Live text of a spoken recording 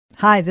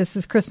Hi, this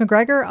is Chris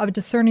McGregor of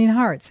Discerning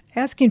Hearts,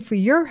 asking for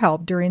your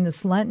help during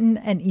this Lenten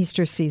and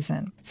Easter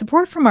season.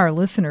 Support from our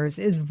listeners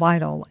is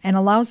vital and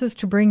allows us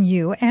to bring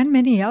you and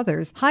many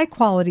others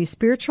high-quality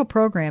spiritual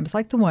programs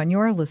like the one you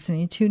are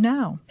listening to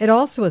now. It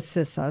also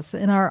assists us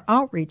in our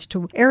outreach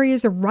to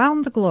areas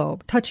around the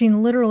globe,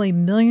 touching literally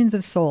millions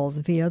of souls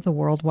via the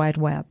World Wide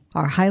Web.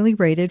 Our highly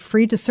rated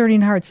free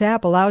Discerning Hearts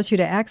app allows you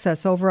to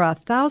access over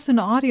 1,000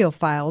 audio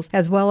files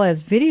as well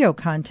as video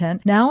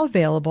content now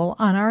available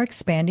on our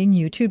expanding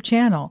YouTube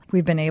channel.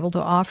 We've been able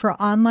to offer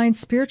online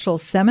spiritual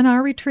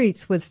seminar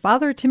retreats with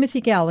Father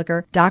Timothy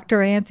Gallagher,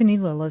 Dr. Anthony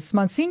Lillis,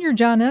 Msgr.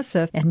 John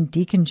Esseff, and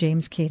Deacon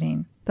James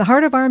Keating. The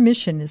heart of our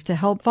mission is to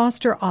help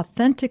foster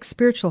authentic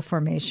spiritual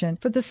formation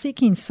for the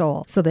seeking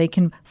soul so they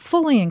can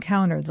fully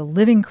encounter the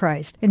living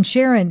Christ and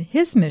share in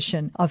His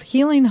mission of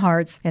healing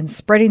hearts and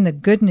spreading the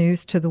good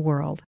news to the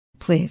world.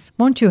 Please,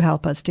 won't you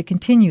help us to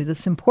continue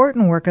this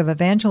important work of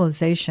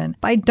evangelization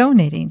by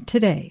donating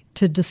today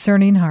to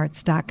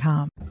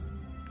discerninghearts.com.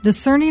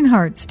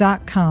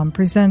 Discerninghearts.com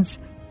presents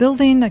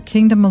Building a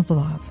Kingdom of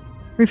Love,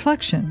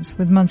 Reflections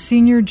with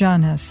Msgr.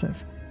 John Esseff.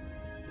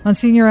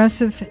 Msgr.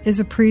 Esseff is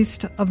a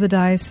priest of the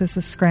Diocese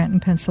of Scranton,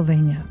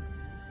 Pennsylvania.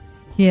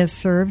 He has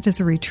served as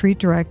a retreat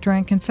director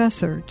and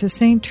confessor to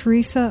St.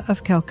 Teresa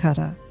of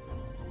Calcutta.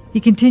 He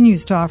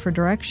continues to offer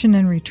direction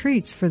and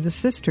retreats for the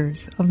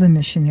Sisters of the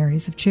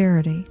Missionaries of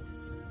Charity.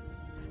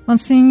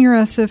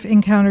 Msgr. Esseff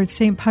encountered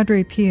St.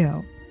 Padre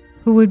Pio,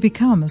 who would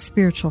become a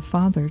spiritual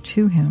father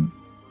to him.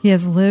 He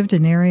has lived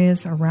in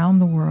areas around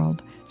the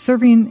world,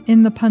 serving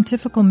in the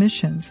Pontifical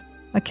Missions,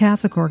 a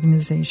Catholic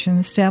organization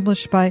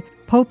established by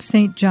Pope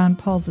St. John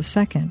Paul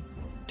II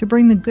to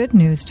bring the good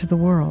news to the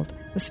world,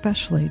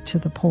 especially to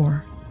the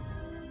poor.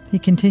 He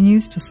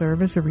continues to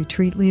serve as a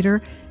retreat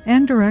leader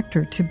and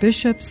director to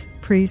bishops,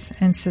 priests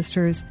and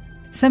sisters,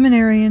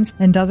 seminarians,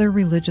 and other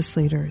religious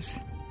leaders.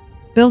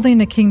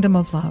 Building a Kingdom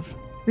of Love,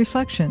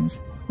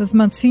 Reflections with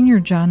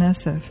Msgr. John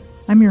Esseff.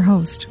 I'm your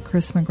host,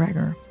 Chris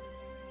McGregor.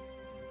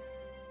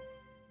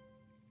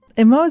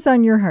 And what was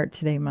on your heart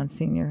today,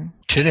 Msgr?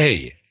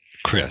 Today,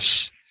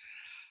 Chris,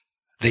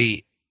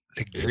 the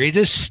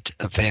greatest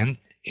event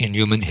in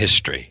human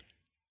history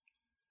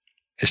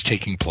is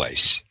taking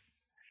place,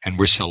 and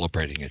we're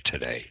celebrating it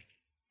today.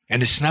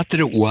 And it's not that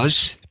it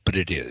was, but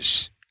it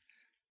is.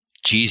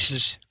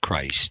 Jesus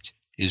Christ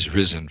is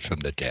risen from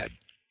the dead.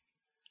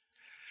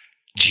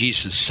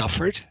 Jesus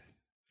suffered,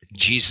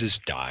 Jesus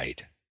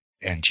died,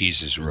 and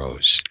Jesus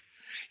rose.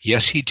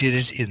 Yes, he did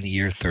it in the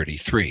year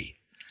 33.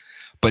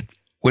 But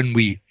when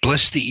we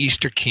bless the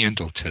Easter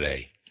candle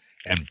today,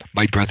 and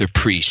my brother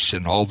priests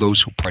and all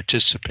those who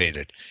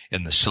participated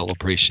in the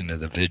celebration of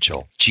the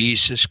vigil,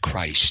 Jesus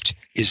Christ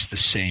is the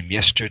same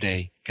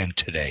yesterday and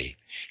today.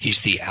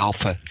 He's the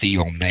Alpha, the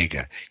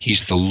Omega.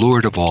 He's the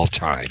Lord of all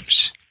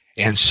times.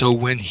 And so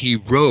when he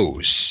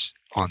rose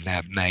on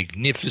that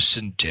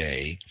magnificent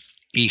day,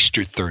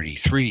 Easter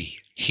 33,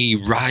 he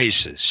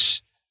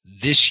rises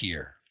this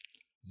year,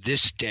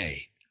 this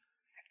day,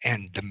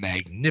 and the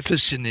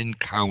magnificent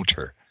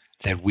encounter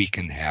that we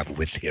can have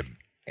with him.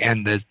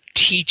 And the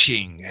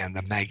teaching and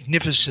the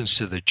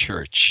magnificence of the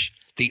church,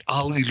 the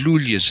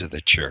alleluias of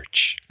the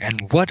church.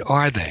 And what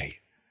are they?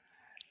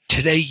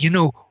 Today,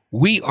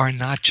 we are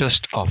not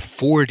just a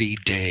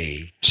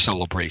 40-day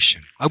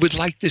celebration. I would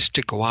like this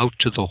to go out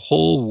to the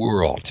whole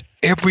world.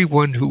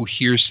 Everyone who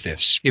hears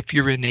this, if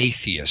you're an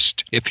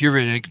atheist, if you're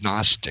an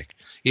agnostic,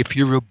 if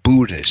you're a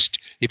Buddhist,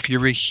 if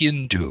you're a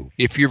Hindu,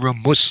 if you're a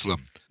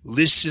Muslim,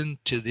 listen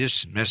to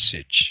this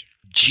message.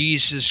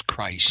 Jesus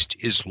Christ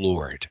is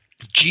Lord.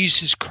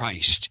 Jesus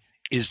Christ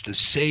is the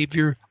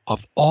Savior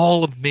of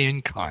all of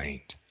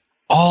mankind.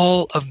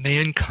 All of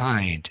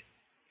mankind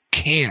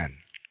can,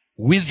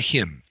 with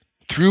him,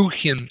 through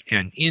him,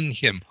 and in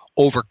him,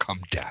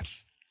 overcome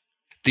death.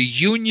 The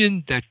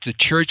union that the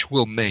church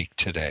will make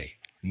today,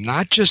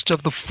 not just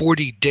of the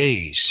 40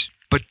 days,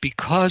 but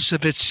because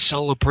of its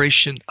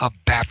celebration of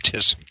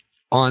baptism.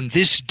 On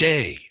this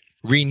day,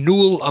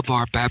 renewal of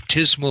our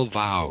baptismal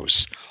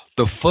vows,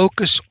 the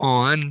focus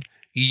on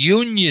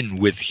union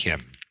with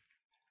him.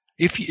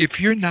 If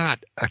you're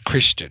not a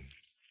Christian,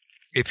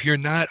 if you're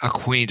not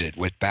acquainted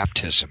with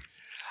baptism,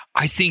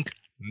 I think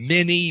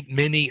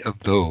many of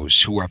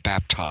those who are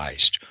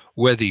baptized,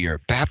 whether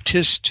you're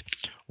Baptist,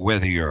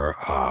 whether you're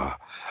a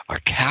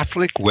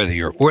Catholic, whether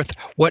you're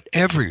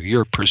whatever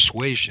your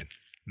persuasion,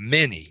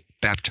 many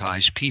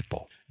baptized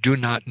people do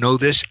not know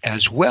this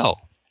as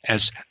well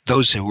as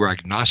those who are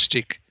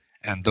agnostic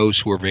and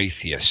those who are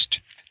atheist.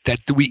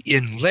 That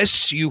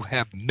unless you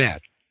have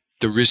met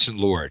the risen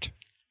Lord,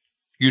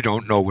 you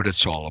don't know what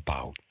it's all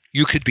about.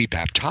 You could be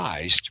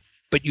baptized,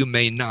 but you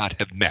may not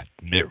have met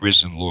the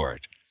risen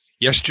Lord.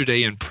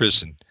 Yesterday in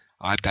prison,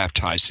 I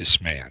baptized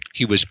this man.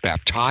 He was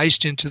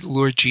baptized into the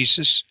Lord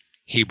Jesus.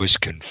 He was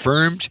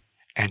confirmed,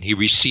 and he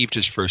received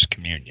his first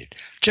communion.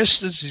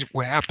 Just as it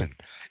happened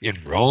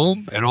in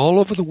Rome and all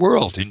over the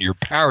world, in your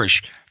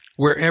parish,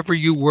 wherever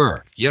you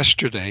were.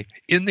 Yesterday,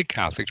 in the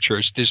Catholic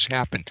Church, this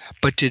happened.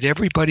 But did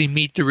everybody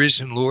meet the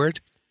risen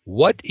Lord?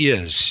 What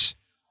is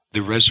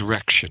the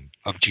resurrection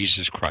of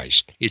Jesus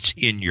Christ. It's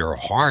in your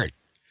heart.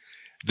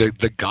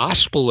 The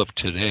gospel of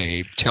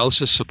today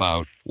tells us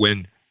about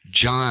when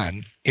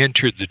John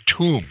entered the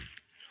tomb.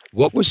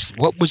 What was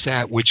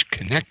that which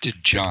connected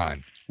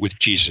John with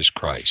Jesus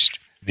Christ?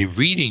 The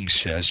reading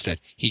says that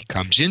he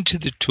comes into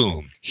the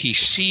tomb. He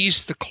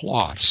sees the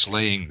cloths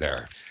laying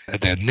there,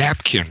 the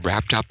napkin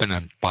wrapped up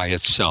by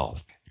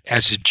itself.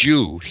 As a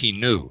Jew, he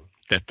knew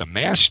that the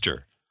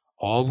master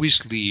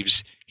always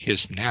leaves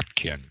his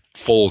napkin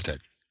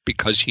folded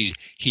because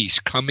he's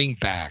coming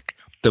back.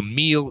 The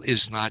meal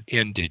is not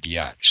ended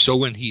yet. So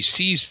when he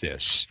sees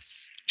this,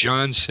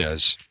 John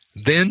says,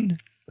 then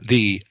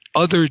the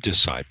other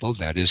disciple,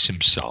 that is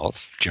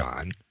himself,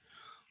 John,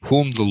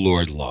 whom the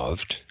Lord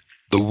loved,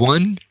 the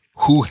one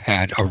who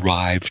had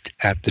arrived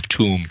at the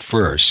tomb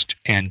first,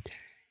 and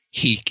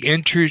he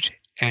entered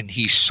and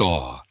he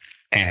saw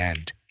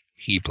and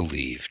he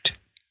believed.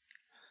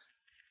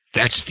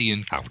 That's the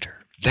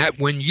encounter. That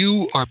when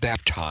you are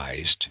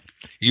baptized,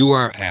 you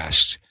are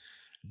asked,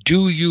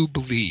 do you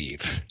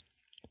believe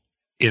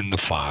in the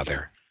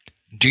Father?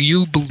 Do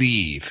you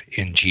believe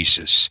in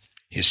Jesus,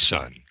 his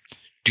Son?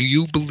 Do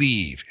you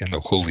believe in the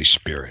Holy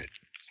Spirit?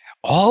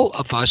 All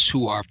of us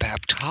who are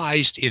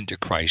baptized into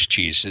Christ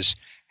Jesus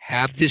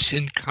have this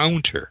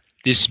encounter,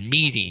 this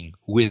meeting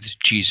with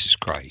Jesus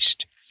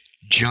Christ.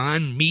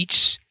 John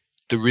meets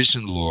the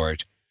risen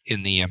Lord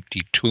in the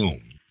empty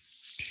tomb.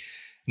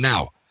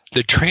 Now,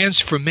 the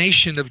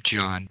transformation of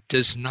John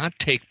does not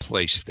take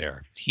place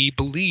there. He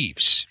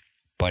believes,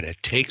 but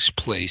it takes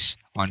place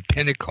on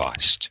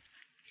Pentecost.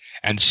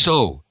 And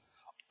so,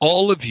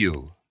 all of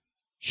you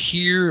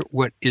hear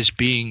what is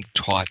being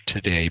taught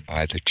today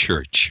by the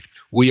church.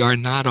 We are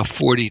not a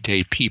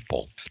 40-day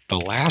people. The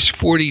last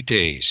 40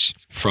 days,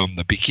 from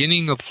the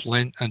beginning of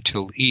Lent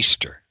until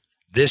Easter,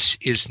 this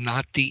is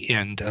not the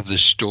end of the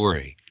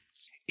story.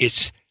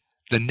 It's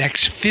the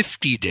next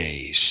 50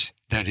 days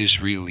that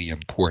is really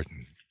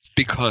important,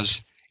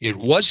 because it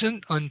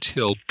wasn't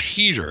until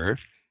Peter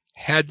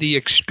had the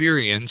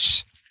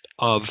experience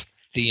of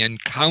the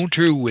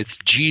encounter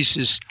with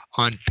Jesus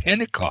on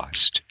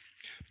Pentecost.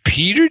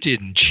 Peter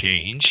didn't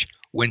change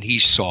when he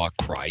saw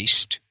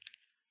Christ.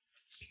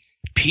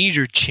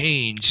 Peter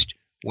changed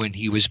when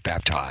he was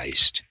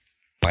baptized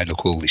by the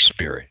Holy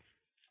Spirit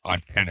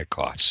on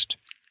Pentecost.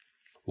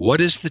 What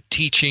is the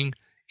teaching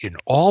in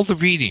all the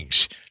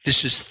readings?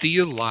 This is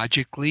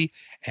theologically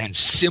and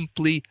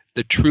simply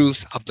the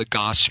truth of the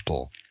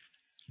gospel.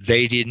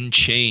 They didn't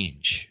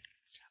change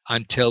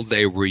until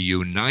they were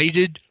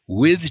united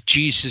with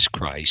Jesus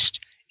Christ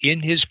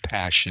in his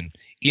passion,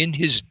 in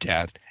his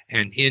death,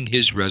 and in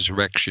his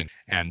resurrection.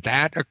 And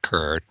that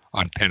occurred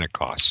on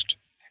Pentecost.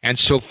 And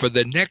so for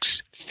the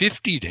next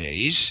 50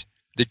 days,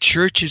 the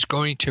church is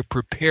going to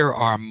prepare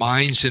our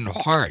minds and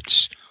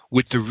hearts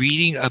with the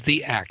reading of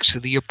the Acts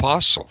of the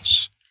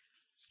Apostles.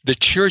 The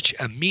church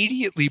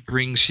immediately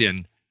brings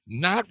in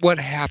not what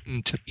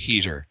happened to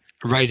Peter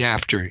right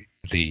after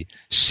the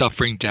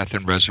suffering, death,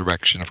 and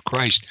resurrection of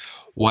Christ,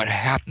 what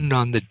happened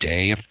on the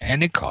day of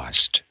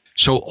Pentecost.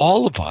 So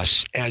all of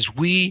us, as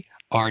we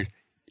are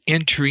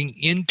entering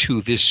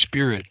into this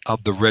spirit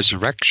of the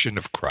resurrection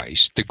of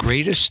Christ, the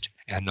greatest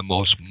and the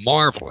most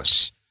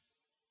marvelous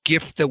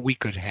gift that we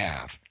could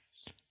have,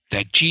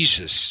 that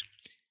Jesus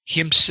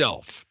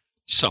himself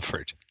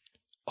suffered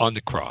on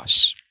the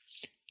cross,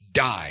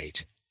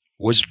 died,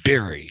 was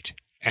buried,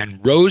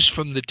 and rose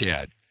from the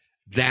dead,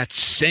 that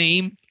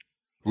same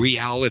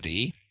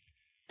reality,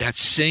 that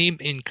same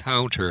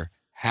encounter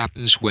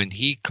happens when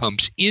he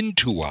comes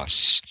into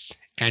us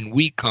and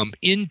we come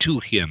into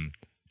him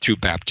through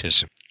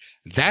baptism.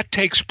 That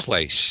takes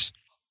place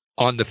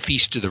on the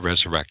Feast of the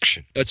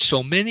Resurrection. But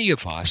so many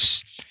of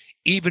us,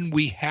 even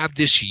we have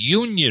this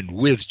union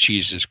with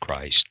Jesus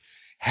Christ,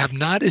 have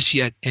not as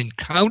yet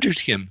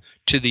encountered him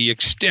to the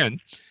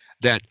extent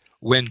that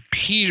when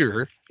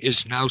Peter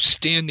is now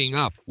standing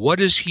up, what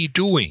is he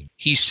doing?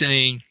 He's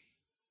saying,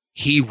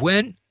 he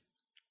went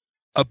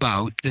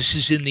about, this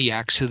is in the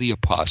Acts of the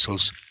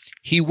Apostles,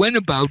 he went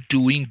about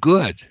doing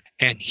good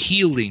and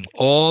healing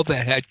all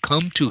that had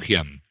come to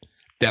him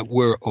that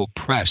were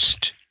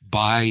oppressed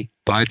by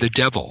the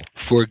devil,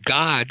 for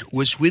God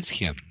was with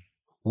him.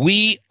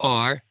 We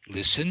are,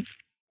 listen,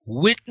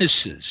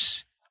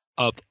 witnesses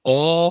of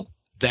all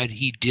that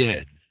he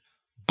did,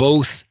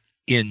 both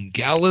in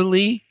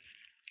Galilee,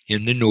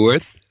 in the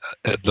north,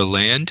 the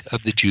land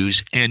of the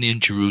Jews, and in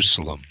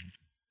Jerusalem.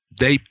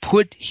 They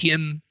put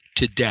him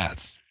to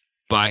death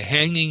by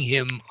hanging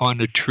him on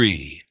a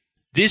tree.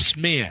 This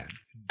man,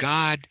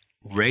 God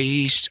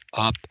raised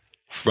up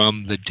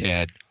from the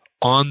dead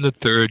on the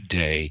third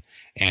day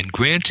and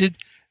granted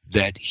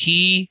that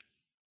he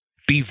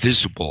be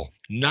visible,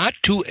 not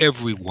to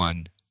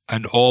everyone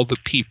and all the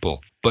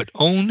people, but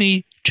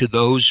only to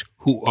those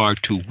who are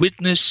to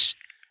witness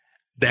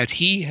that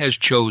he has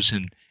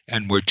chosen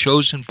and were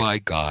chosen by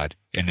God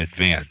in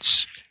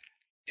advance.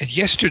 And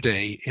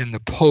yesterday, in the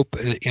Pope,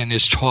 in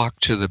his talk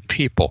to the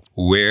people,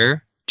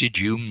 where did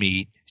you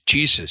meet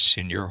Jesus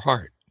in your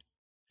heart?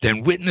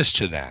 Then witness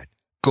to that.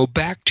 Go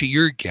back to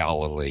your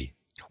Galilee.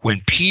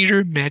 When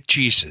Peter met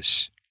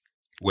Jesus,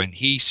 when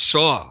he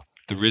saw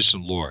the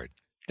risen Lord,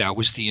 that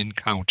was the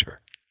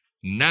encounter.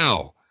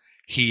 Now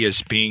he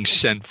is being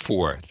sent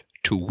forth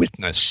to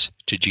witness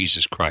to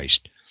Jesus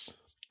Christ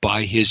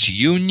by his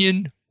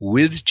union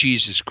with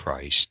Jesus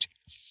Christ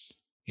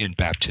in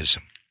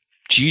baptism.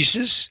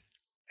 Jesus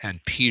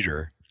and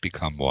Peter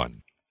become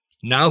one.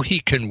 Now he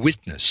can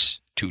witness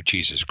to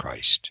Jesus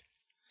Christ.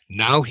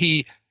 Now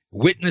he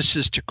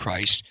witnesses to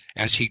Christ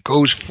as he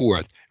goes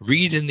forth.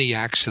 Read in the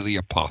Acts of the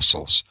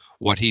Apostles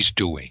what he's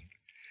doing.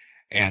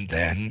 And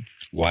then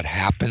what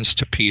happens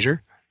to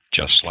Peter?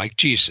 Just like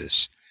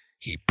Jesus.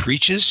 He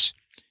preaches,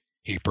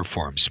 he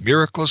performs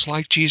miracles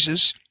like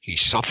Jesus, he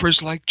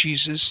suffers like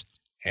Jesus,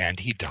 and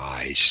he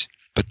dies.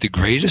 But the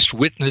greatest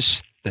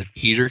witness that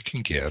Peter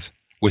can give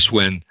was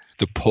when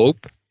the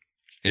Pope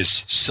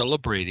is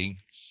celebrating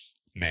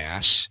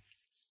Mass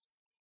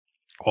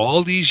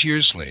all these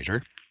years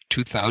later,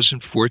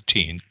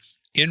 2014,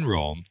 in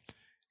Rome,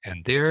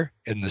 and there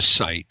in the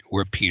site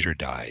where Peter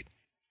died.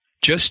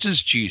 Just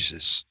as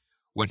Jesus,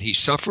 when he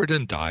suffered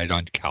and died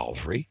on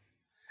Calvary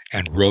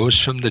and rose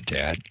from the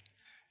dead,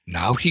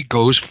 now he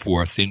goes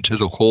forth into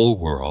the whole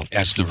world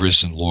as the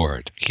risen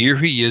Lord. Here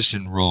he is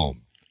in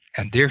Rome,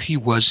 and there he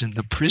was in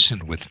the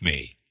prison with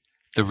me,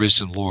 the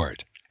risen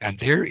Lord. And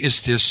there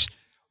is this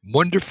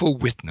wonderful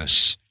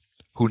witness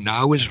who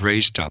now is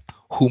raised up,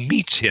 who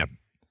meets him,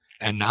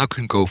 and now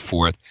can go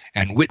forth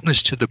and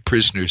witness to the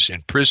prisoners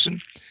in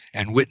prison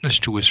and witness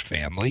to his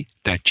family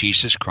that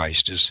Jesus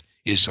Christ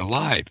is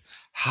alive.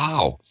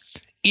 How?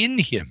 In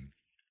him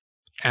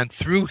and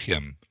through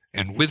him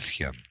and with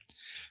him,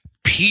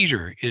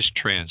 Peter is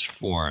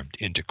transformed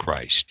into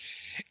Christ.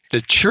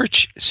 The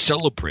church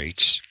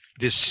celebrates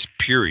this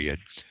period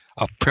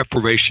of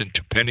preparation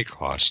to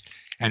Pentecost,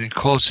 and it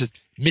calls it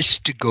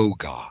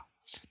Msgr.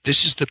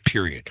 This is the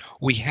period.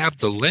 We have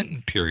the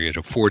Lenten period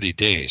of 40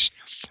 days,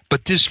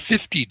 but this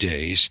 50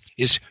 days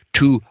is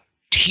to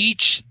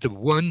teach the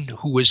one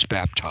who is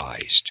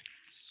baptized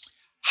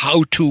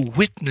how to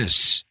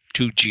witness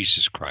to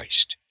Jesus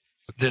Christ.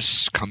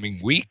 This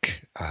coming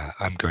week,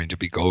 I'm going to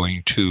be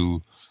going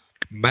to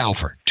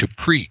Malvern to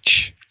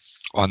preach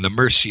on the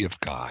mercy of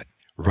God.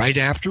 Right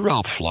after,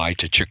 I'll fly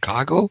to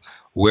Chicago,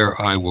 where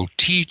I will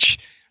teach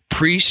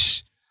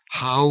priests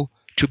how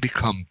to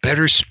become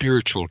better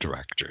spiritual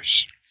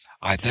directors.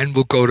 I then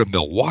will go to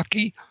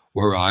Milwaukee,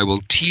 where I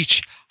will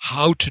teach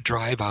how to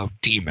drive out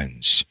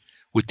demons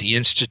with the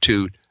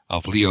Institute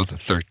of Leo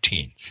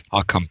XIII.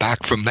 I'll come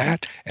back from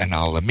that, and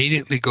I'll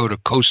immediately go to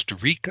Costa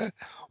Rica,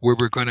 where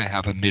we're going to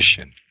have a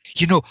mission.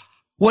 You know,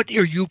 what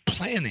are you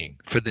planning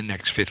for the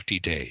next 50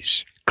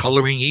 days?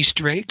 Coloring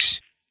Easter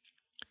eggs?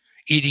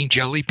 Eating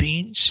jelly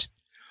beans?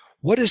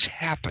 What has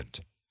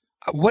happened?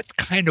 What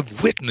kind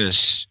of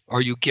witness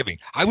are you giving?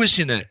 I was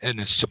in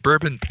a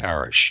suburban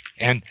parish,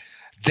 and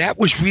that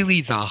was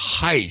really the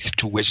height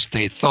to which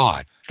they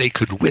thought they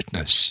could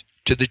witness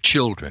to the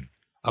children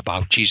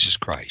about Jesus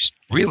Christ.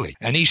 Really,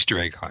 an Easter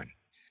egg hunt.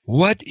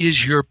 What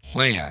is your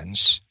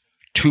plans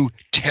to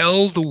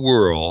tell the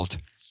world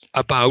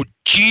about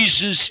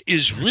Jesus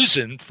is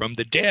risen from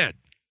the dead,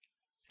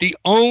 the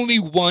only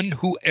one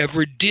who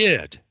ever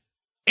did,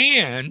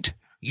 and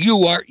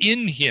you are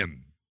in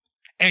him,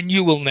 and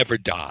you will never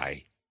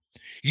die.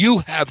 You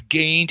have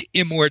gained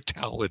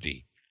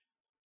immortality.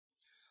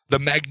 The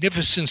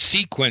magnificent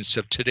sequence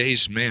of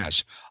today's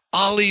Mass,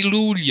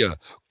 Alleluia,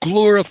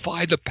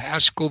 glorify the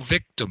Paschal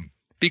victim,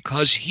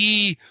 because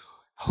he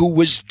who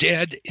was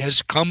dead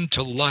has come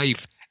to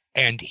life,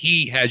 and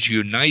he has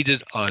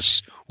united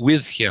us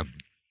with him.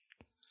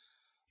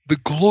 The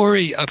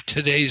glory of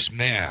today's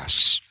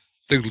Mass,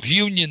 the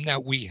union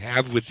that we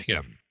have with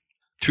him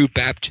through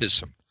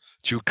baptism,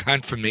 through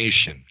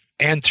confirmation,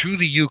 and through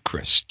the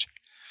Eucharist,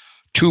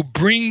 to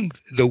bring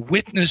the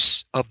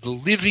witness of the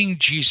living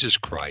Jesus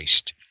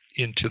Christ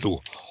into the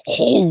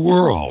whole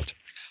world.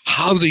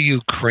 How the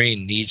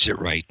Ukraine needs it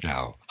right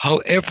now. How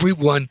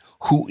everyone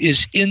who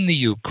is in the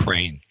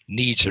Ukraine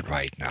needs it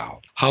right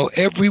now. How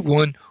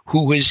everyone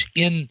who is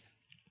in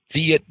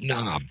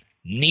Vietnam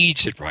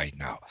needs it right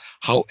now.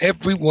 How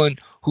everyone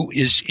who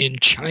is in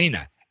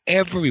China,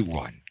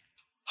 everyone.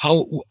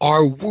 How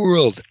our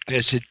world,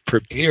 as it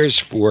prepares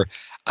for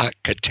a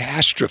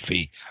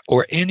catastrophe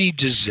or any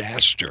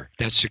disaster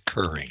that's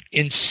occurring.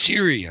 In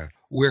Syria,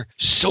 where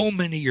so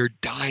many are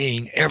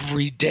dying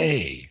every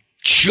day,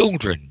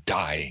 children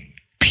dying,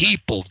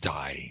 people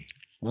dying,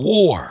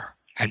 war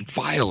and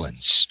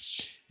violence,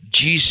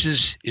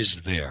 Jesus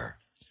is there,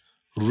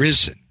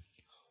 risen,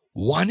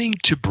 wanting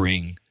to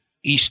bring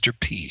Easter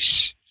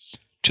peace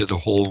to the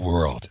whole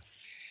world.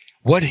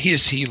 What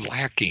is he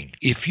lacking?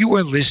 If you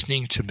are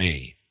listening to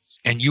me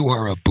and you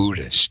are a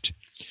Buddhist,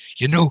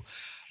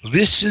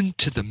 listen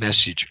to the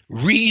message.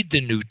 Read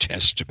the New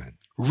Testament.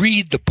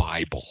 Read the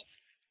Bible.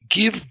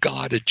 Give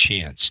God a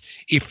chance.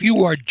 If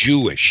you are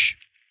Jewish,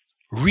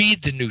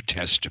 read the New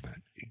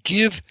Testament.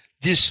 Give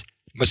this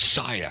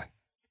Messiah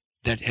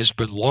that has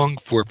been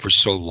longed for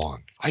so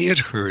long. I had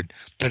heard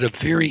that a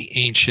very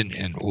ancient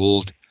and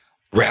old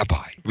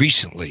rabbi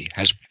recently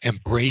has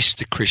embraced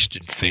the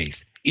Christian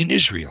faith in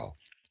Israel.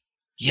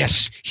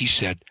 Yes, he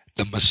said,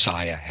 the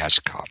Messiah has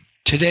come.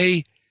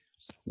 Today,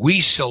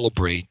 we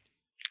celebrate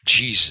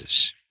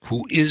Jesus,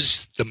 who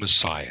is the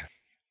Messiah.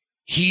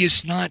 He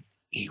is not,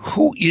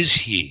 who is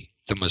he,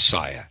 the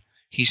Messiah?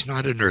 He's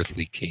not an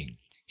earthly king.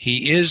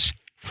 He is,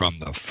 from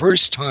the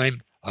first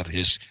time of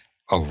his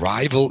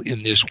arrival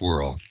in this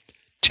world,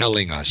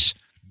 telling us,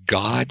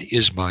 God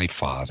is my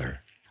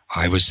Father.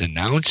 I was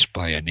announced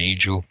by an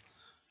angel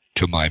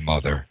to my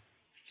mother,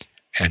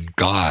 and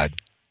God,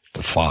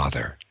 the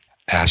Father,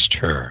 asked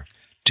her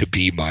to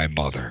be my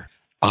mother.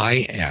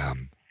 I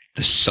am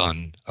the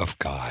Son of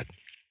God.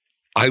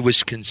 I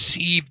was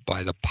conceived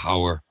by the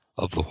power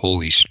of the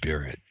Holy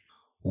Spirit.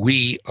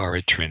 We are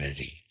a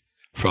Trinity.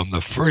 From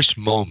the first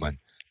moment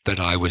that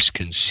I was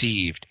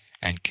conceived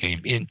and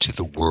came into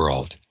the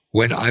world,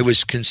 when I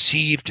was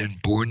conceived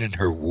and born in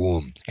her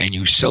womb, and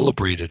you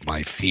celebrated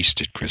my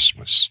feast at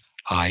Christmas,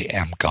 I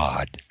am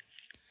God.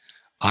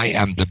 I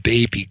am the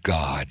baby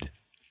God.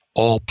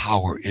 All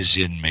power is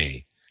in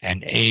me.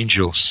 And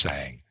angels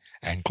sang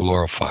and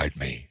glorified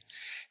me.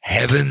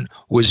 Heaven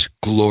was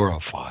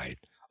glorified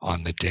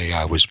on the day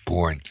I was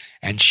born,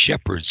 and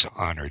shepherds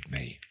honored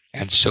me,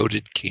 and so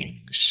did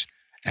kings.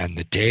 And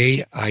the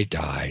day I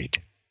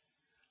died,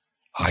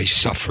 I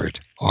suffered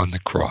on the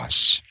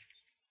cross.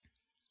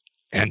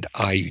 And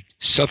I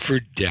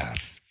suffered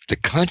death, the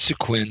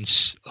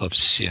consequence of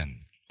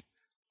sin.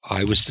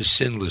 I was the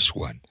sinless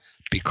one,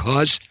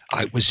 because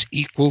I was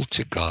equal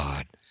to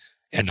God,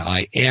 and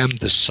I am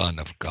the Son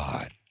of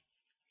God.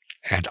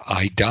 And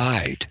I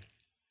died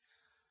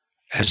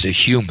as a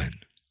human.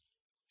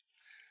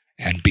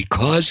 And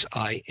because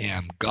I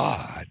am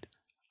God,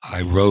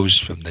 I rose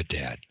from the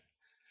dead.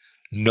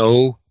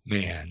 No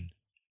man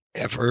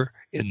ever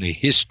in the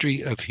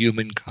history of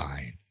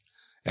humankind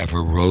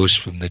ever rose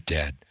from the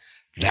dead.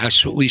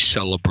 That's what we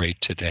celebrate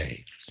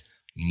today,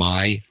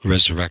 my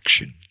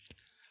resurrection.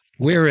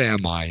 Where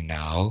am I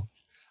now?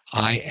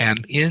 I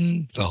am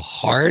in the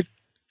heart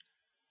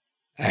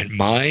and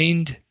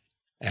mind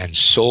and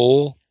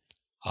soul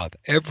of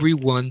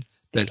everyone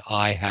that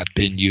I have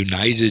been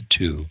united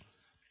to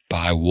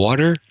by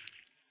water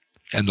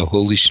and the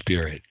Holy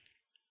Spirit,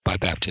 by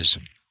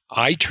baptism.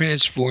 I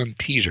transformed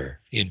Peter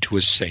into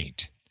a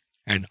saint,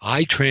 and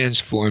I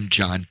transformed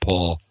John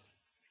Paul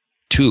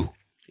II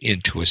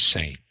into a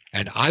saint.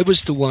 And I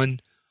was the one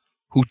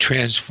who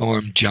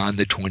transformed John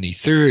the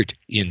 23rd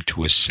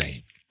into a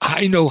saint.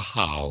 I know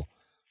how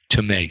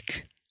to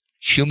make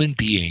human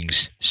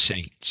beings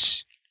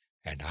saints,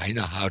 and I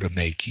know how to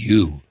make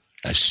you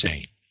a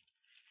saint.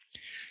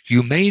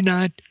 You may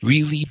not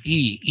really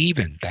be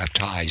even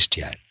baptized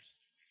yet,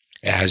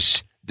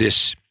 as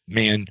this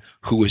man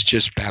who was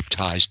just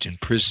baptized in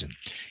prison.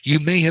 You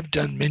may have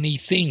done many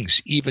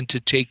things even to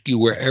take you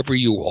wherever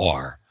you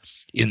are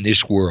in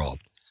this world.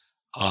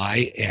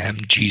 I am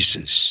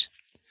Jesus,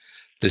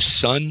 the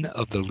Son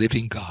of the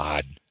living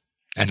God,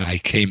 and I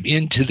came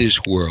into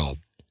this world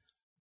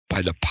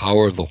by the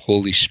power of the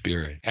Holy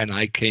Spirit, and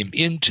I came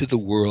into the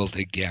world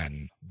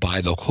again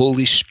by the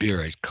Holy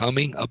Spirit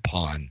coming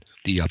upon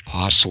the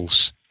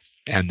apostles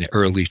and the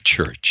early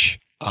church.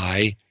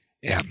 I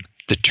am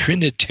the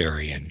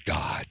Trinitarian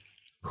God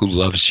who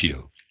loves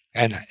you,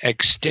 and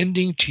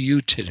extending to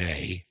you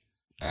today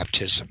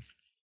baptism.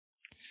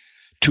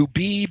 To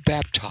be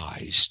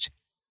baptized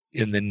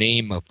in the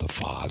name of the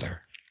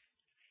Father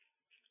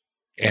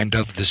and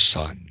of the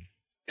Son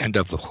and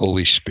of the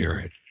Holy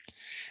Spirit.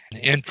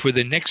 And for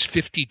the next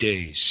 50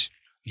 days,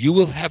 you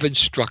will have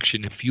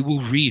instruction if you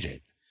will read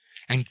it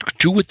and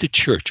do with the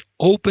church.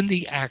 Open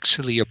the Acts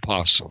of the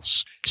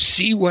Apostles.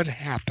 See what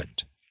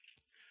happened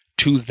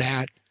to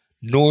that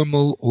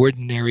normal,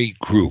 ordinary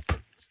group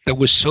that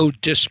was so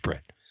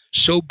disparate,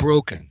 so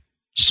broken,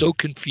 so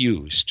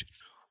confused,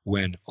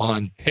 when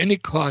on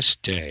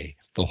Pentecost Day,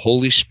 the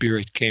Holy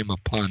Spirit came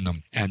upon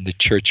them and the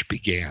church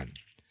began.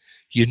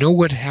 You know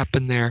what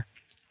happened there?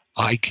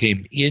 I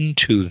came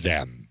into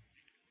them.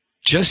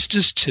 Just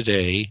as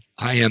today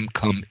I am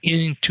come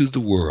into the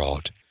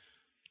world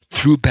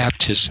through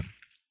baptism,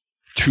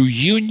 through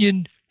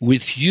union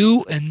with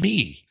you and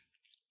me.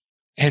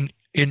 And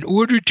in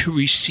order to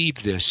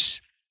receive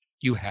this,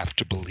 you have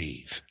to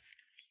believe.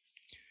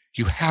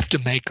 You have to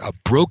make a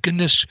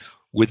brokenness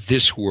with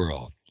this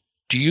world.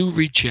 Do you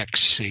reject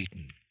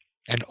Satan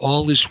and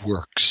all his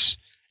works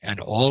and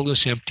all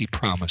his empty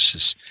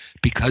promises?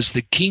 Because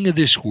the king of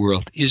this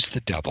world is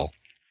the devil.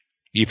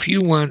 If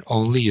you want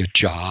only a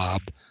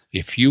job,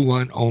 if you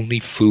want only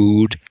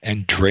food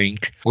and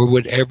drink or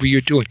whatever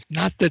you're doing,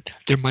 not that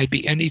there might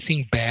be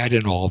anything bad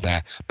in all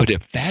that, but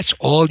if that's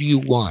all you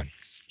want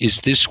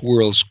is this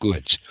world's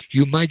goods,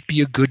 you might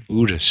be a good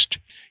Buddhist,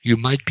 you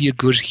might be a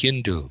good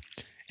Hindu,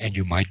 and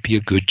you might be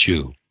a good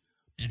Jew.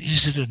 And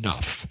is it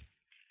enough?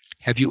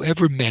 Have you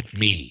ever met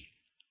me,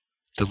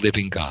 the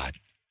living God,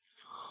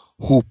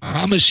 who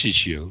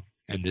promises you,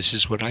 and this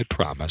is what I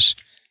promise,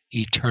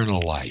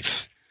 eternal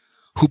life,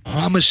 who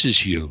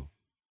promises you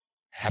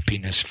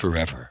happiness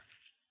forever,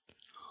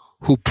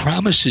 who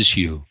promises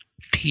you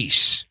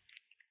peace,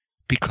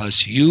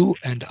 because you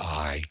and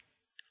I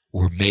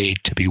were made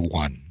to be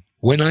one.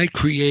 When I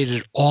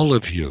created all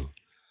of you,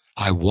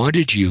 I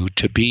wanted you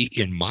to be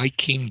in my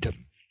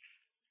kingdom.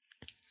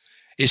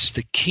 It's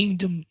the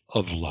kingdom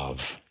of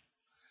love.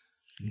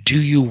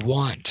 Do you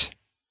want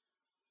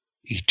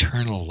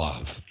eternal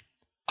love?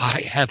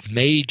 I have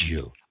made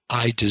you.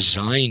 I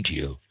designed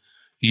you.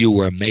 You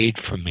were made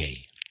for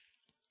me.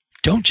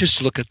 Don't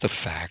just look at the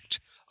fact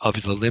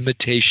of the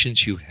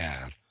limitations you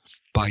have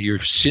by your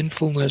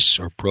sinfulness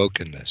or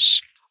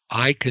brokenness.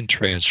 I can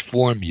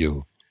transform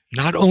you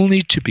not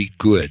only to be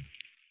good,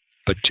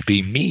 but to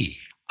be me.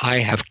 I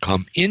have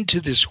come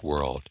into this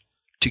world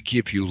to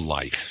give you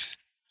life,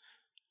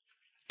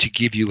 to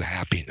give you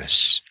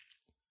happiness,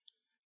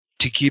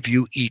 to give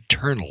you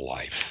eternal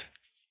life,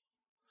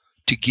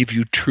 to give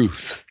you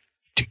truth,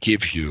 to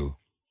give you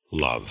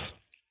love.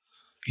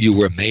 You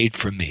were made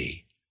for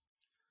me,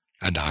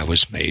 and I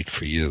was made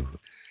for you.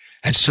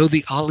 And so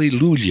the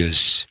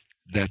Alleluias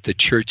that the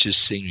church is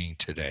singing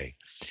today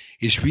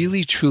is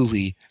really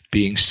truly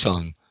being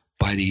sung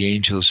by the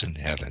angels in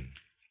heaven.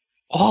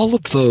 All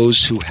of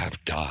those who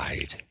have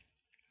died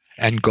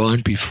and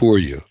gone before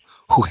you,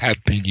 who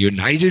have been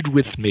united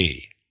with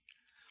me,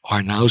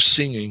 are now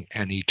singing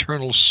an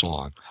eternal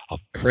song of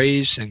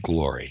praise and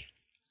glory.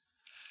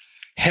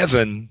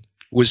 Heaven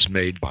was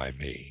made by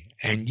me,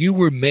 and you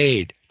were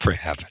made for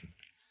heaven.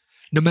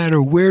 No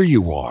matter where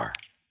you are,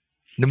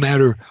 no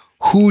matter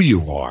who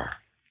you are,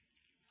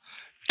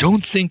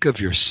 don't think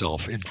of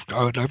yourself in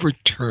whatever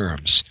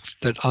terms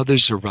that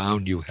others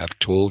around you have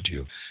told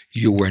you.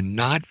 You were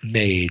not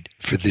made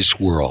for this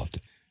world.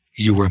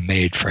 You were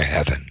made for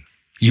heaven.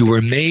 You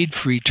were made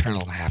for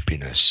eternal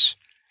happiness.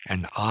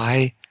 And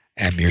I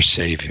am your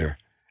Savior,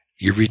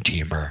 your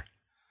Redeemer,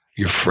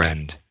 your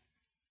friend.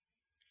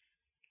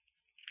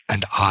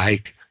 And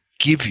I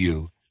give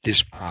you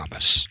this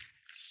promise.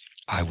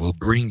 I will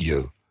bring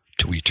you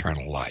to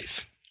eternal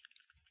life.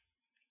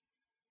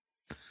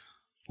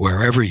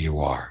 Wherever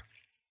you are,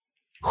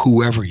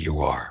 whoever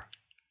you are,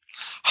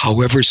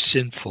 however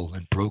sinful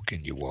and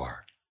broken you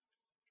are,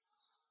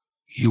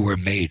 you were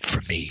made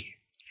for me,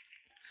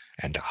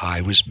 and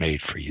I was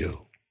made for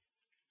you.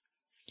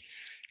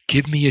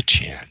 Give me a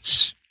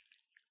chance.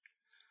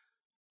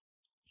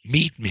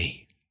 Meet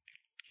me.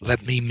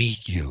 Let me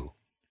meet you.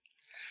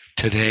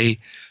 Today,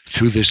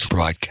 through this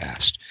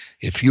broadcast,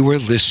 if you are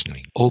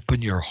listening,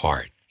 open your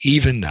heart.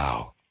 Even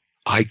now,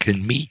 I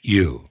can meet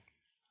you,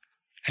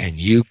 and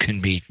you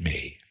can meet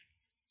me.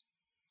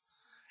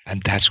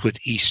 And that's what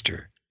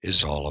Easter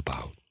is all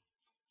about.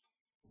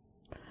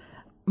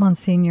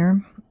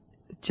 Monsignor,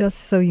 just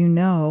so you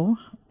know,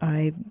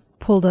 I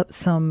pulled up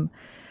some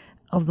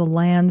of the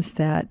lands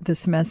that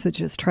this message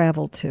has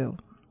traveled to.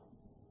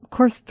 Of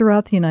course,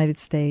 throughout the United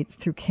States,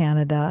 through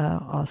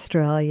Canada,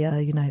 Australia,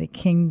 United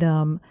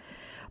Kingdom,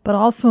 but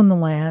also in the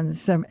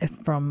lands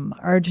from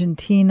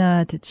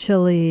Argentina to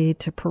Chile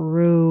to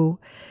Peru.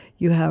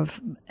 You have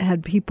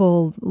had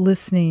people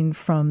listening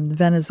from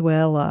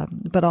Venezuela,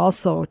 but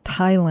also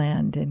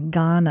Thailand and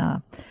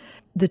Ghana,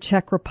 the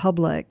Czech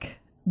Republic,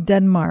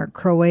 Denmark,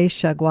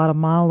 Croatia,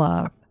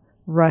 Guatemala,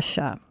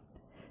 Russia,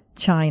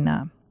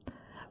 China,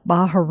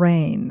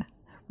 Bahrain,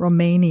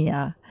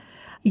 Romania,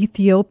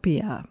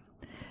 Ethiopia,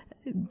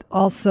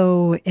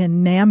 also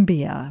in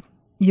Namibia,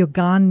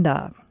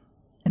 Uganda,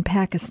 and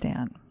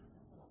Pakistan.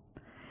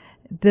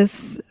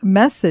 This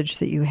message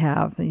that you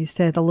have, that you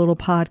said, the little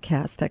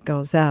podcast that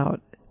goes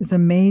out, is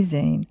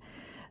amazing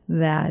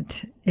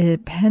that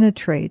it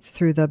penetrates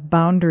through the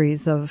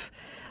boundaries of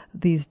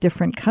these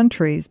different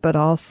countries, but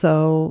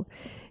also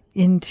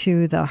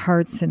into the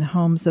hearts and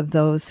homes of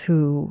those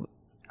who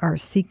are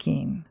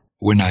seeking.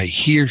 When I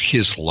hear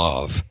his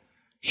love,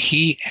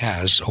 he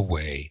has a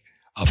way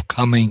of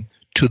coming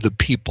to the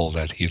people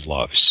that he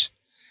loves,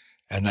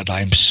 and that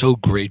I'm so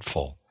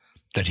grateful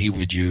that he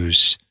would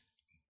use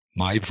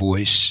my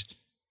voice,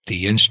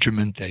 the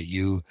instrument that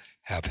you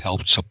have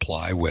helped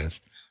supply with,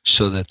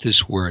 so that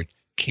this word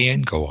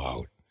can go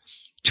out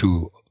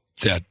to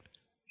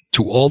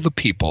all the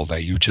people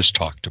that you just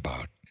talked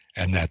about,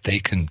 and that they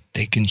can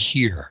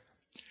hear.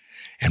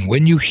 And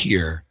when you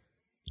hear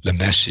the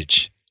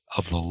message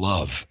of the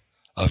love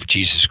of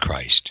Jesus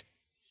Christ,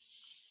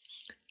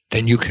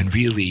 then you can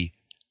really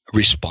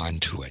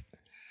respond to it.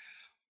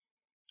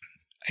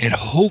 And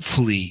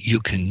hopefully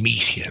you can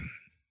meet him.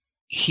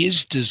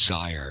 His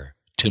desire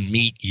to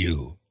meet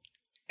you,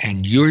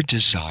 and your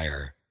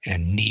desire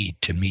and need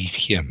to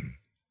meet him.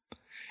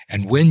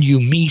 And when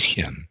you meet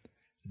him,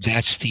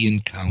 that's the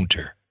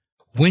encounter.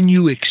 When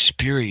you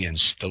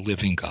experience the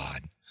living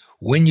God,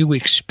 when you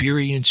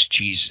experience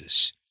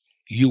Jesus,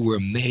 you were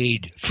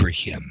made for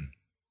him.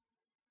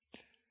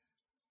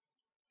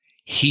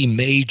 He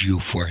made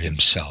you for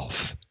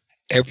himself.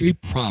 Every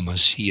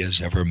promise he has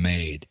ever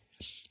made,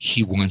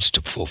 he wants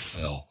to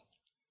fulfill.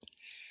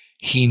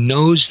 He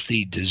knows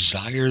the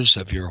desires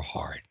of your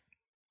heart.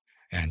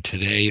 And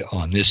today,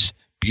 on this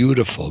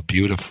beautiful,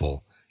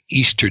 beautiful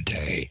Easter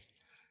day,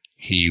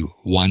 he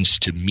wants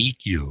to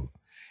meet you.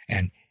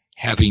 And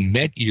having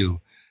met you,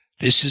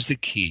 This is the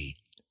key.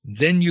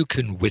 Then you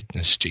can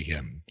witness to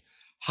him.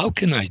 How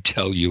can I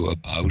tell you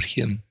about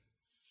him?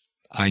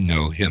 I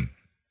know him,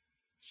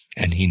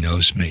 and he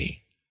knows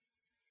me.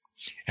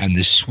 And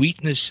the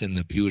sweetness and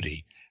the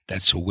beauty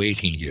that's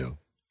awaiting you.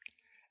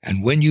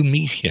 And when you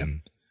meet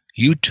him,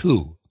 you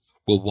too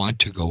will want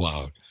to go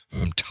out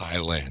from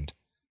Thailand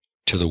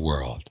to the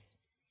world,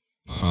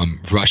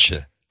 from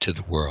Russia to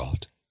the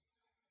world.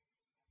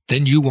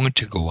 Then you want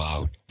to go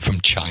out from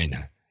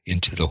China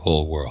into the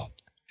whole world.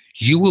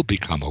 You will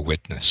become a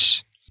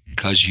witness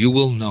because you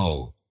will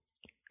know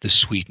the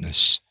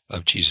sweetness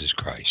of Jesus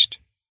Christ.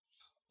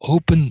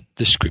 Open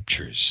the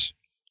scriptures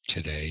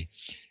today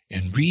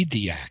and read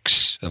the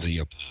Acts of the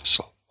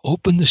Apostle.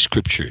 Open the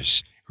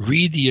scriptures,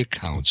 read the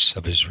accounts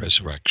of his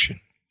resurrection.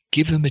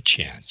 Give him a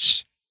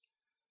chance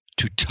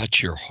to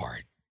touch your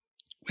heart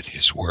with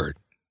his word.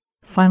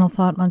 Final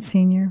thought,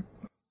 Monsignor.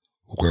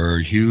 Were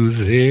you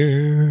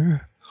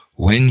there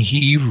when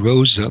he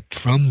rose up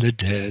from the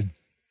dead?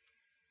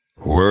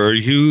 Were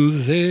you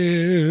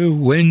there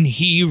when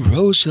he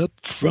rose up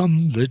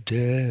from the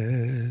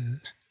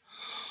dead?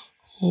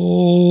 Oh,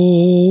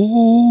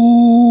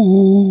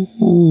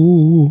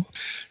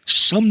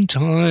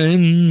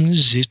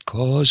 sometimes it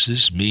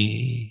causes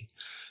me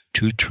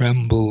to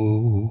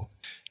tremble,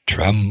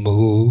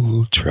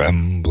 tremble,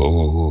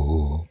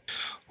 tremble.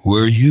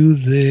 Were you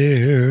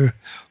there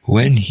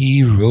when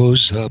he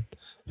rose up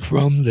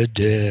from the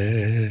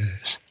dead?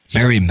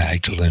 Mary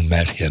Magdalene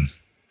met him.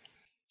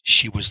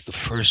 She was the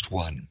first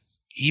one,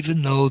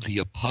 even though the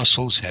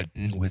apostles had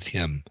been with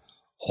him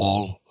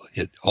all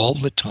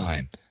the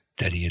time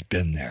that he had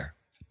been there.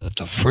 But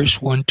the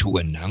first one to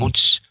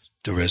announce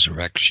the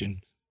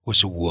resurrection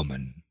was a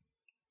woman.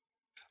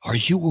 Are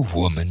you a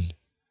woman?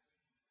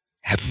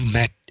 Have you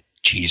met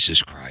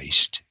Jesus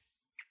Christ?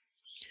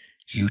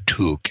 You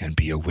too can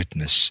be a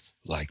witness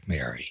like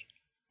Mary.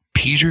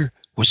 Peter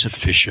was a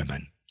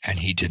fisherman, and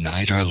he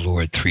denied our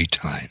Lord 3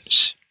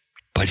 times.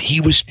 But he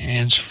was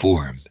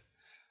transformed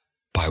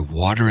by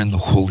water and the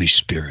Holy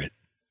Spirit.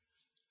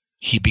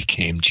 He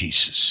became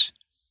Jesus.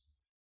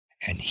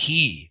 And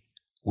he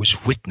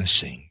was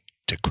witnessing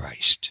to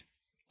Christ.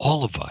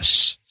 All of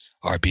us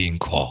are being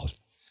called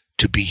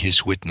to be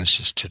his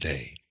witnesses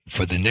today.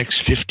 For the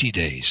next 50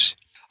 days,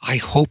 I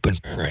hope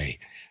and pray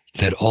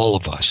that all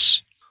of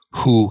us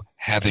who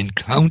have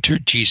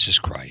encountered Jesus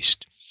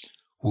Christ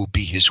will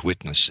be his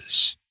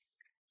witnesses.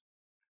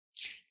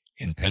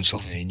 In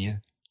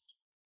Pennsylvania,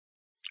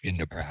 in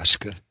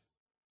Nebraska,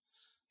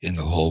 in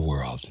the whole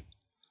world,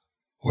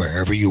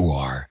 wherever you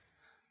are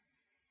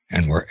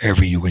and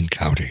wherever you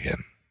encounter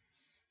him.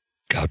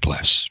 God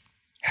bless.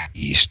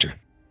 Happy Easter.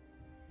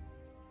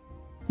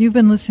 You've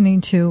been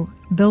listening to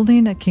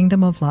Building a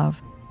Kingdom of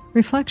Love,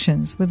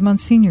 Reflections with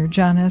Msgr.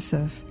 John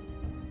Esseff.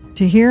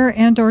 To hear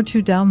and or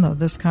to download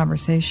this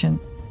conversation,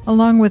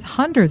 along with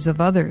hundreds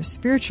of other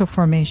spiritual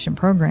formation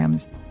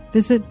programs,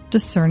 visit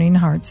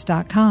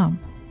discerninghearts.com,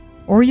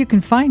 or you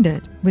can find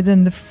it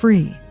within the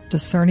free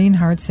Discerning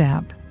Hearts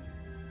app.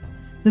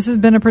 This has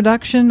been a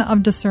production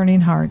of Discerning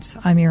Hearts.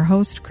 I'm your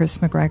host, Chris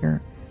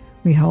McGregor.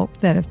 We hope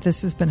that if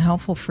this has been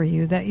helpful for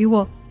you, that you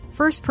will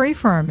first pray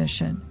for our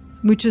mission,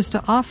 which is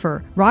to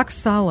offer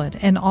rock-solid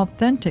and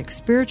authentic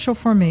spiritual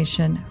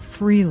formation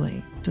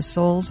freely to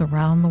souls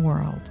around the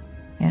world.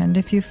 And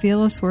if you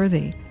feel us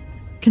worthy,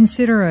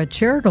 consider a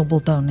charitable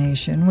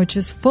donation, which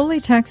is fully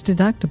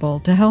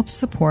tax-deductible to help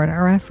support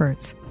our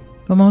efforts.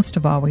 But most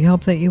of all, we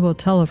hope that you will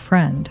tell a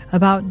friend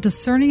about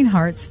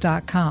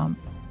discerninghearts.com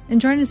and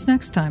join us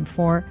next time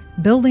for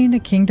Building a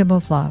Kingdom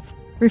of Love,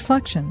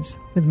 Reflections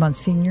with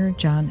Msgr.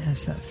 John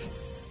Esseff.